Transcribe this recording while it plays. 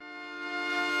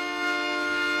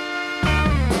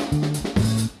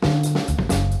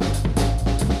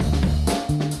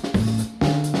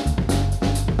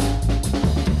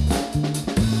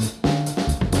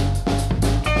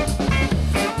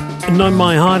No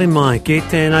mai haere mai, ke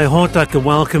tēnei hōtaka.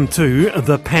 Welcome to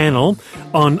The Panel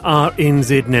on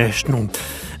RNZ National.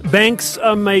 Banks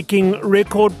are making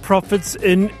record profits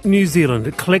in New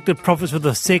Zealand. Collective profits for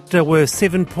the sector were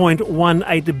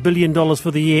 $7.18 billion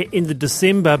for the year ended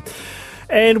December.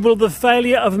 And will the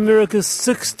failure of America's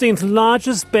 16th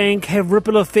largest bank have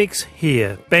ripple effects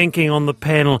here? Banking on The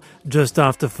Panel just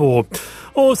after 4.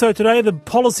 Also today, the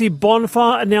policy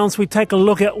bonfire announced we take a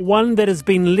look at one that has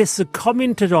been lesser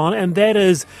commented on, and that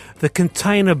is the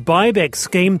container buyback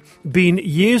scheme, been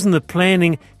years in the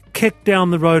planning, kicked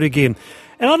down the road again.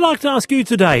 And I'd like to ask you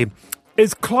today,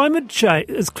 is climate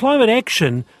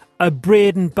action a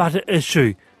bread and butter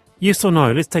issue? Yes or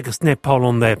no? Let's take a snap poll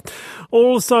on that.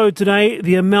 Also today,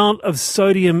 the amount of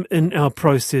sodium in our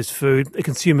processed food. A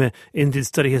consumer index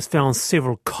study has found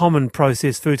several common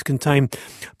processed foods contain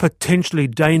potentially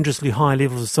dangerously high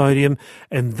levels of sodium,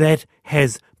 and that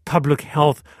has public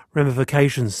health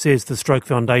ramifications, says the Stroke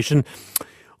Foundation.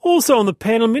 Also on the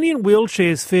panel, many in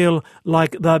wheelchairs feel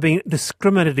like they're being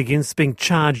discriminated against, being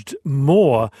charged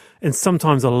more and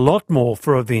sometimes a lot more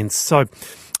for events. So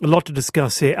a lot to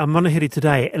discuss here. Our manahiri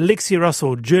today, Alexia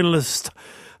Russell, journalist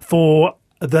for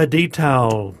The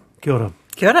Detail. Kia ora.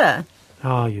 Kia ora.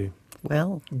 How are you?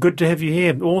 Well. Good to have you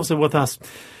here. Also with us,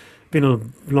 been a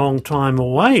long time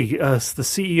away, the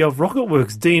CEO of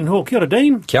Rocketworks, Dean Hall. Kia ora,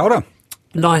 Dean. Kia ora.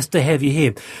 Nice to have you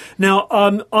here. Now,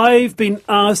 I've been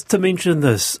asked to mention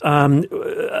this.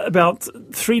 About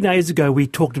 3 days ago, we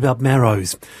talked about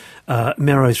marrows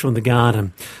from the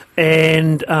garden.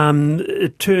 And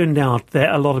it turned out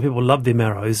that a lot of people love their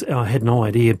marrows. I had no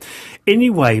idea.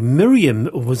 Anyway, Miriam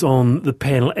was on the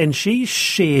panel and she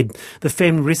shared the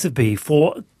family recipe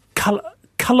for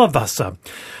calabaza,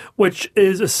 which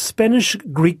is a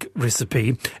Spanish-Greek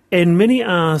recipe, and many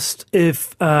asked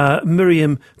if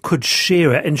Miriam could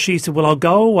share it, and she said, well, I'll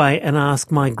go away and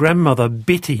ask my grandmother,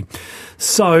 Betty.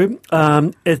 So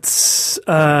it's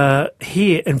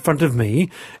here in front of me.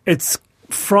 It's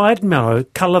fried marrow,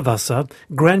 calabaza,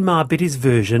 Grandma Betty's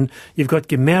version. You've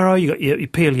got your marrow, you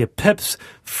peel your pips,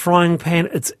 frying pan.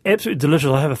 It's absolutely delicious.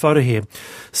 I have a photo here.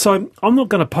 So I'm not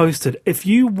going to post it. If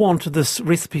you want this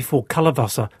recipe for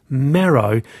calabaza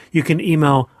marrow, you can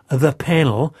email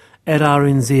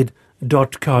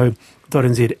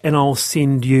thepanel@rnz.co.nz and I'll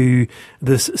send you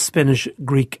this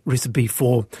Spanish-Greek recipe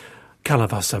for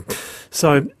calabaza.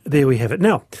 So there we have it.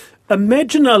 Now,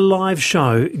 imagine a live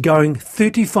show going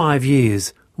 35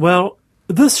 years. Well,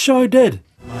 this show did.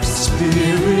 My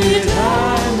spirit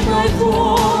and my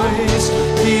voice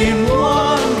in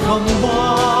one combined.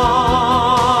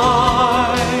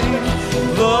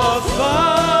 The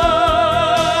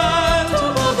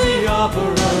Phantom of the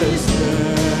Opera is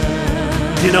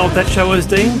dead. Do you know what that show is,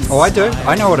 Dean? Oh, I do.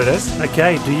 I know what it is.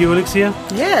 Okay, do you, Alexia?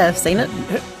 Yeah, I've seen it.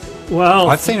 Well,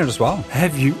 I've seen it as well.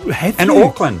 Have you? In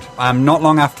Auckland, not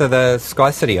long after the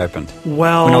Sky City opened.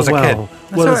 Well, when I was a kid.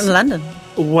 I saw it in London.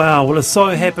 Wow. Well, it so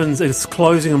happens it's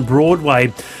closing on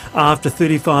Broadway after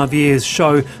 35 years.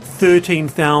 Show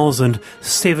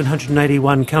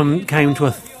 13,781 came to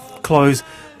a close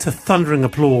to thundering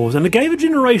applause, and it gave a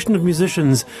generation of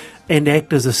musicians and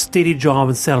actors a steady job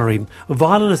and salary.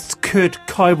 Violinist Kurt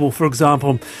Coble, for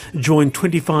example, joined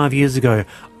 25 years ago.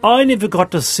 I never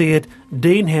got to see it.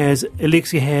 Dean has,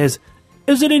 Alexia has.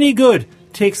 Is it any good?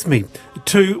 Text me,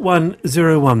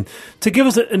 2101. To give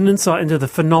us an insight into the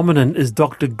phenomenon is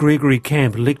Dr. Gregory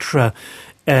Camp, lecturer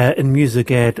in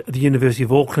music at the University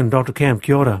of Auckland. Dr. Camp,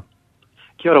 kia ora.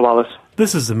 Kia ora, Wallace.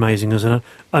 This is amazing, isn't it?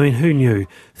 I mean, who knew?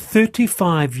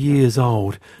 35 years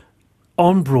old,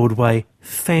 on Broadway,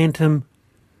 Phantom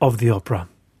of the Opera.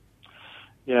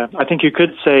 Yeah, I think you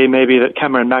could say maybe that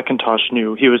Cameron McIntosh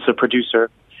knew. He was the producer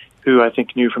who I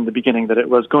think knew from the beginning that it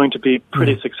was going to be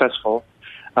pretty successful.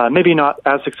 Maybe not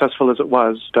as successful as it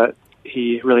was, but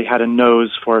he really had a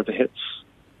nose for the hits.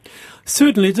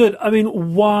 Certainly did. I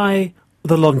mean, why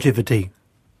the longevity?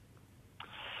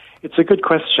 It's a good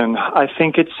question. I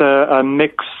think it's a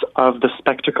mix of the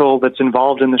spectacle that's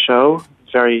involved in the show,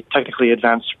 very technically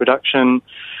advanced production,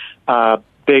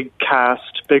 big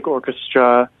cast, big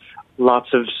orchestra,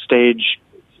 lots of stage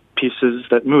pieces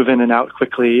that move in and out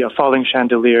quickly, a falling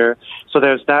chandelier. So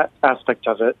there's that aspect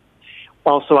of it.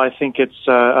 Also, I think it's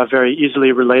a very easily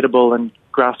relatable and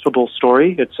graspable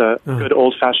story. It's a good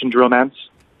old-fashioned romance.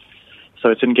 So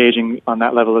it's engaging on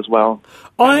that level as well.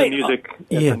 And the music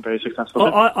has been very successful.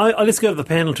 Let's go to the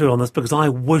panel too on this, because I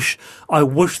wish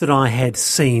that I had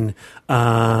seen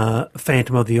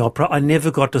Phantom of the Opera. I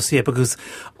never got to see it because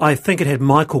I think it had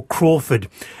Michael Crawford,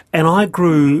 and I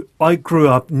grew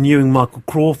up knowing Michael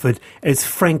Crawford as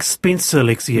Frank Spencer,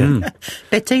 Alexia.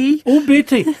 Betty. Oh,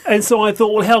 Betty. And so I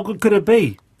thought, well, how good could it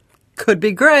be? could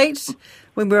be great.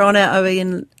 When we were on our OE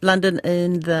in London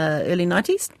in the early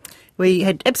 90s, we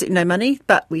had absolutely no money,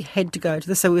 but we had to go to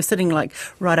this. So we were sitting like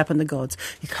right up in the gods.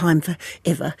 You climb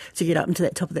forever to get up into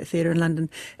that top of that theatre in London.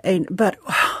 But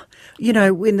you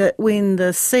know, when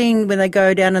the scene, when they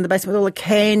go down in the basement with all the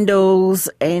candles,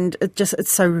 and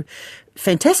it's so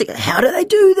fantastic. How do they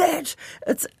do that?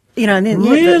 It's, you know, and then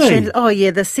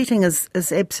really? The setting is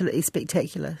absolutely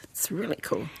spectacular. It's really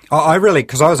cool.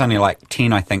 Because I was only like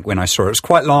 10, I think, when I saw it. It was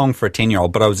quite long for a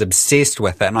 10-year-old, but I was obsessed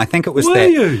with it. And I think it was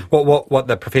what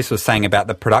the professor was saying about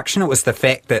the production. It was the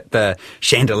fact that the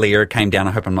chandelier came down.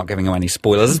 I hope I'm not giving away any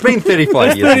spoilers. It's been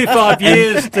 35 years. 35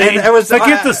 years, Dean. And it was,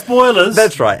 forget the spoilers.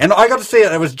 That's right. And I got to see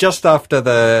it. It was just after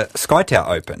the Sky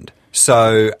Tower opened.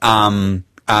 So,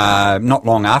 not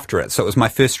long after it. So it was my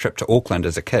first trip to Auckland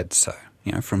as a kid. So,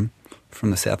 you know, from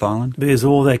the South Island. There's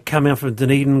all that coming up from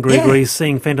Dunedin, Gregory,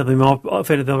 seeing Phantom of the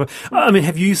Opera. I mean,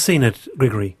 have you seen it,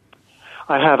 Gregory?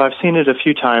 I have. I've seen it a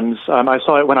few times. I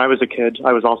saw it when I was a kid.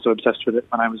 I was also obsessed with it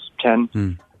when I was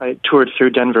 10. I toured through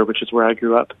Denver, which is where I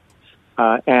grew up.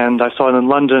 And I saw it in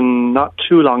London not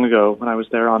too long ago when I was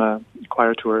there on a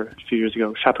choir tour a few years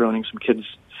ago, chaperoning some kids.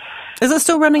 Is it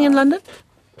still running in London?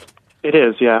 It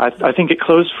is, yeah. I think it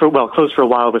closed for a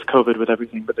while with COVID, with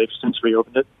everything, but they've since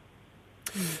reopened it.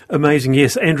 Amazing,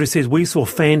 yes. Andrew says, we saw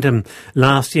Phantom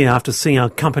last year after seeing our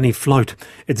company float.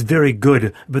 It's very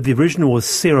good, but the original with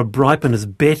Sarah Brightman is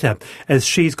better, as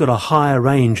she's got a higher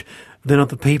range than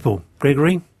other people.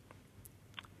 Gregory?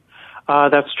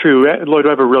 That's true. Lloyd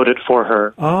Webber wrote it for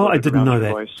her. Oh, I didn't know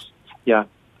that. Voice. Yeah.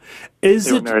 They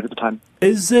were married at the time.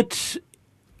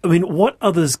 I mean, what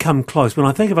others come close? When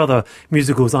I think of other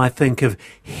musicals, I think of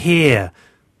Hair.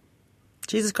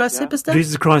 Jesus Christ Superstar?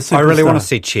 Jesus Christ Superstar. I really want to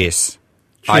see Chess.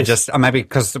 I just, maybe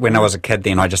because when I was a kid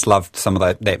then, I just loved some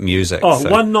of that music. Oh,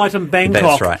 so. One Night in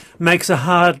Bangkok makes a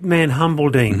hard man humble,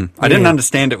 Dean. Mm-hmm. I didn't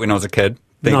understand it when I was a kid,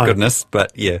 thank goodness,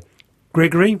 but yeah.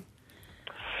 Gregory?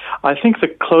 I think the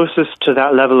closest to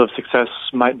that level of success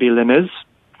might be Les Mis.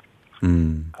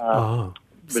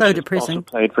 So depressing. Also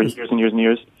played for years and years and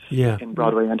years in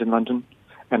Broadway and in London,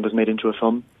 and was made into a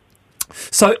film.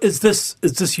 So is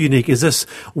this unique? Is this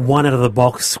one out of the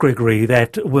box, Gregory,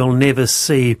 that we'll never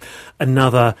see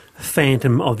another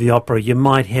Phantom of the Opera? You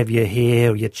might have your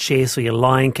Hair or your Chess or your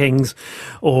Lion Kings,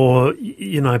 or,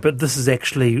 you know, but this is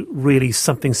actually really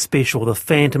something special, the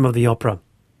Phantom of the Opera.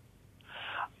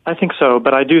 I think so,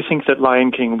 but I do think that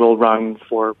Lion King will run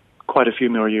for quite a few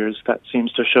more years. That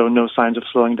seems to show no signs of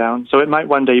slowing down. So it might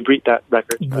one day beat that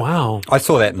record. Wow. I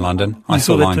saw that in London. I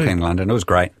saw Lion King in London. It was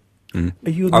great. Are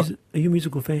you a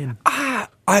musical fan? I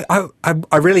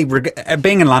really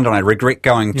being in London. I regret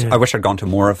going. I wish I'd gone to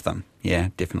more of them. Yeah,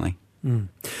 definitely.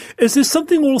 Is there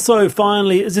something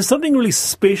really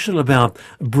special about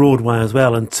Broadway as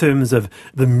well in terms of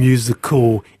the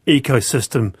musical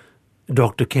ecosystem,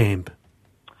 Dr. Camp?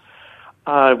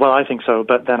 Well, I think so,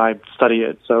 but then I study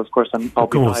it, so of course I'll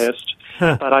be biased.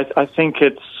 But I think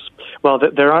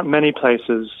there aren't many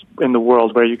places in the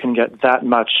world where you can get that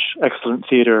much excellent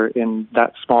theatre in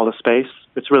that small a space.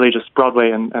 It's really just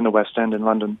Broadway and the West End in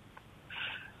London,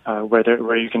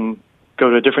 where you can go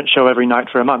to a different show every night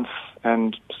for a month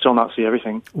and still not see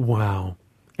everything. Wow.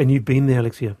 And you've been there,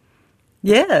 Alexia?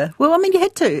 Yeah. Well, I mean, you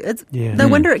had to. No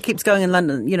wonder it keeps going in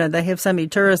London. You know, they have so many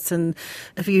tourists, and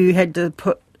if you had to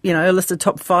put, you know, a list of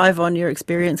top 5 on your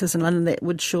experiences in London, that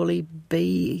would surely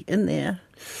be in there.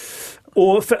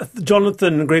 Or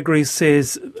Jonathan Gregory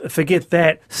says, forget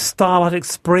that, Starlight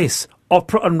Express,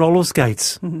 opera and roller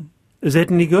skates. Mm-hmm. Is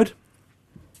that any good?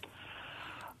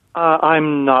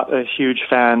 I'm not a huge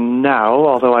fan now,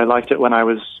 although I liked it when I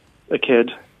was a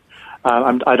kid.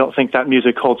 I don't think that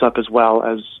music holds up as well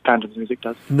as Phantom's music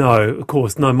does. No, of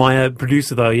course. No, my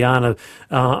producer, though, Yana,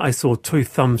 I saw 2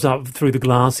 thumbs up through the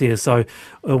glass here, so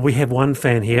we have one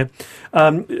fan here.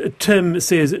 Tim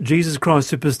says, Jesus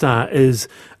Christ Superstar is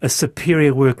a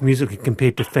superior work musically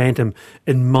compared to Phantom,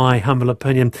 in my humble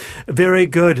opinion. Very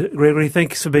good, Gregory.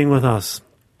 Thanks for being with us.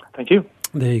 Thank you.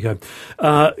 There you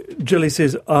go. Julie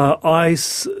says,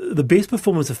 the best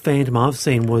performance of Phantom I've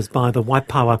seen was by the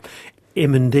Waipawa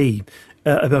M&D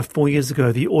about 4 years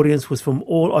ago. The audience was from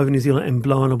all over New Zealand and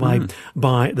blown away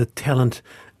by the talent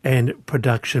and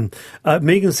production.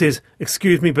 Megan says,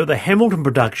 excuse me, but the Hamilton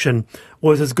production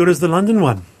was as good as the London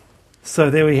one. So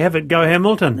there we have it. Go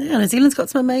Hamilton. Yeah, New Zealand's got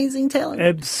some amazing talent.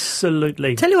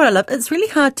 Absolutely. Tell you what I love. It's really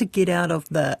hard to get out of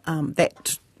the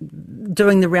that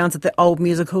doing the rounds of the old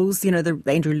musicals. You know, the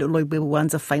Andrew Lloyd Webber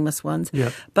ones are famous ones.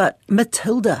 Yep. But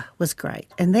Matilda was great.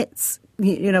 And that's,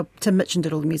 you know, Tim Mitchell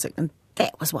did all the music, and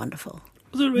that was wonderful.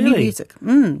 Was it really? New music.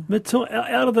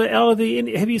 Out of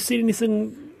the, have you seen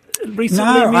anything recently?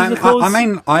 No, musicals? I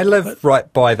mean, I live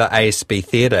right by the ASB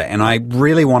Theatre, and I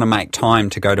really want to make time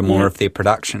to go to more of their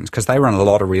productions because they run a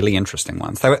lot of really interesting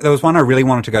ones. There was one I really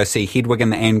wanted to go see, Hedwig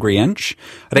and the Angry Inch.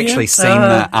 I'd actually seen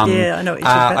I know what you're talking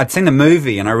about. I'd seen the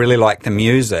movie, and I really liked the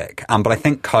music, but I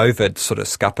think COVID sort of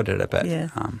scuppered it a bit. Yeah.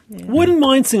 Wouldn't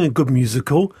mind seeing a good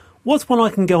musical. What's one I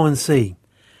can go and see?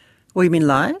 Well, you mean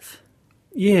live?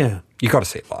 Yeah. You got to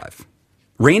see it live.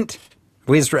 Rent?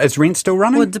 Is Rent still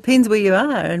running? Well, it depends where you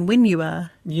are and when you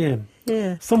are. Yeah.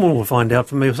 Yeah. Someone will find out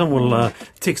for me, or someone will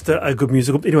text a good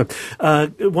musical. Anyway,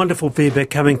 wonderful feedback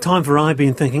coming. Time for I've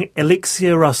Been Thinking.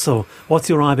 Alexia Russell, what's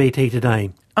your IBT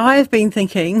today? I've been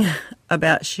thinking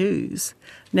about shoes.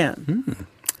 Now,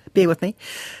 bear with me.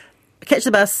 Catch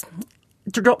the bus,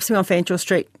 drops me on Fanshawe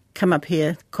Street, come up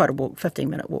here, quite a walk,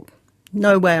 15-minute walk.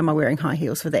 No way am I wearing high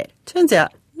heels for that. Turns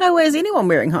out, no way is anyone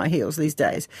wearing high heels these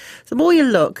days. So the more you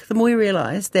look, the more you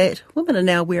realise that women are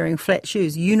now wearing flat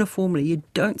shoes uniformly. You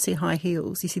don't see high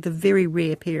heels. You see the very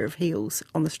rare pair of heels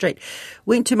on the street.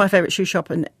 Went to my favourite shoe shop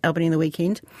in Albany in the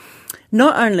weekend.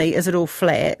 Not only is it all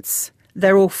flats,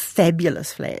 they're all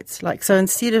fabulous flats. Like, so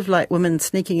instead of like women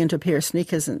sneaking into a pair of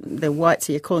sneakers and they're white,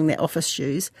 so you're calling that office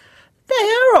shoes, they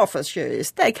are office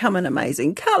shoes. They come in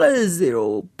amazing colours. They're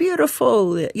all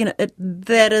beautiful.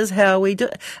 That is how we do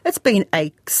it. It's been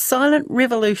a silent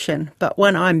revolution, but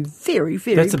one I'm very,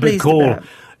 very That's a big pleased call. about.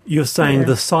 You're saying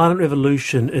the silent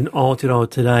revolution in Aotearoa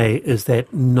today is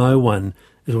that no one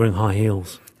is wearing high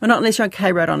heels. Well, not unless you're on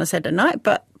K-Road on a Saturday night,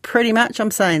 but pretty much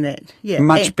I'm saying that. Yeah,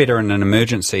 Much better in an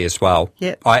emergency as well.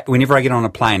 Yep. Whenever I get on a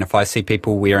plane, if I see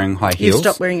people wearing high heels... You've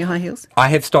stopped wearing your high heels? I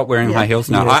have stopped wearing high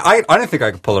heels now. Yes. I don't think I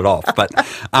could pull it off,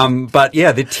 but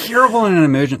yeah, they're terrible in an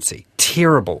emergency.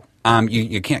 Terrible.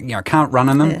 You can't run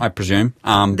in them, I presume.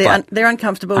 They're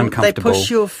uncomfortable. They Uncomfortable. push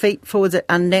your feet forwards at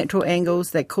unnatural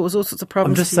angles. They cause all sorts of I'm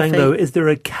problems. just to your saying, feet. though, is there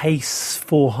a case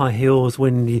for high heels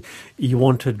when you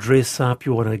want to dress up,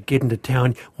 you want to get into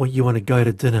town, or you want to go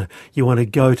to dinner, you want to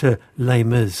go to Les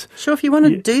Mis? Sure, if you want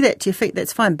to do that to your feet,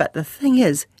 that's fine. But the thing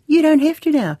is, you don't have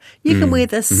to now. You can wear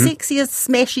the sexiest,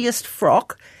 smashiest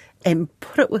frock and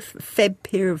put it with a fab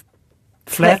pair of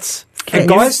Flats? And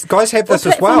guys have this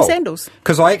as well. Sandals.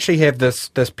 Because I actually have this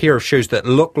pair of shoes that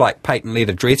look like patent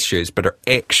leather dress shoes, but are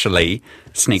actually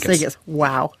sneakers. Sneakers.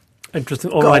 Wow.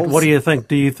 Interesting. All right, Goals. what do you think?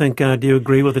 Do you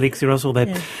agree with Alexia Russell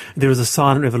that there is a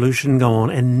silent revolution going on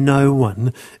and no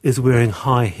one is wearing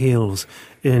high heels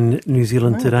in New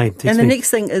Zealand today? And the next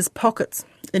thing is pockets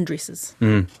in dresses.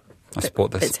 I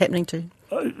support this. It's happening too.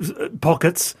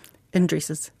 Pockets. In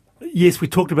dresses. Yes, we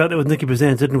talked about that with Nikki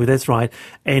Brezan, didn't we? That's right.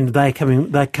 And they're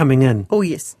coming in. Oh,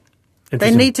 yes. They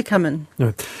Interesting. need to come in.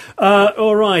 No.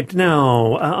 All right,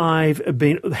 now,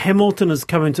 Hamilton is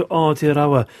coming to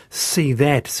Aotearoa. See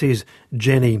that, says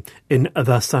Jenny in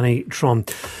the sunny Tron.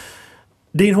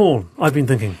 Dean Hall, I've been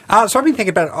thinking. So I've been thinking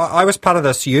about, I was part of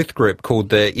this youth group called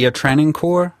the Air Training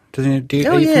Corps. Are you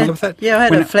familiar with that? Yeah, I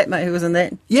had a flatmate who was in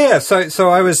that. Yeah, so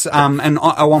I was in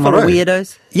Oamaru. Full of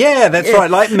weirdos. Yeah, that's right,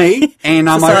 like me. And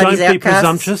Society's Don't be outcasts.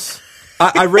 presumptuous.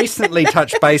 I recently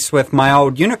touched base with my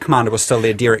old unit commander was still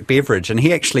there, Derek Beveridge, and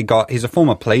he actually he's a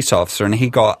former police officer, and he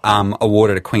got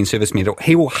awarded a Queen's Service Medal.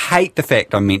 He will hate the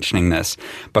fact I'm mentioning this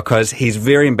because he's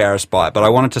very embarrassed by it, but I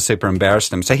wanted to super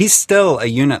embarrass him. So he's still a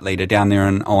unit leader down there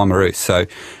in Oamaru. So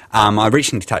I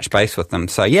recently touched base with him.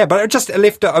 So yeah, but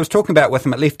I was talking about with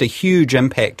him, it left a huge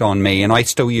impact on me, and I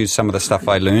still use some of the stuff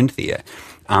I learned there.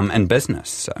 In business.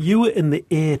 So. You were in the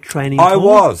air training I corps?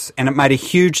 was, and it made a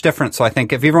huge difference. So I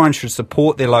think if everyone should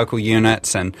support their local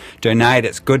units and donate,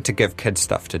 it's good to give kids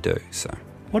stuff to do. So,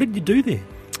 What did you do there?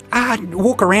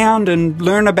 walk around and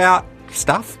learn about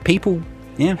stuff, people.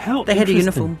 Yeah, How They had a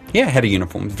interesting. uniform. yeah, had a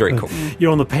uniform. Very cool.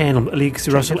 You're on the panel,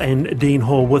 Alexia Russell and Dean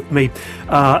Hall with me.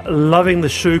 Loving the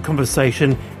shoe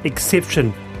conversation,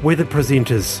 exception, weather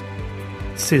presenters,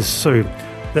 says Sue.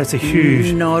 That's a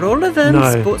huge... Not all of them.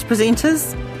 No. Sports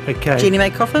presenters. Okay. Jenny May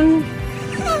Coffin.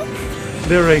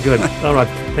 Very good. All right.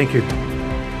 Thank you.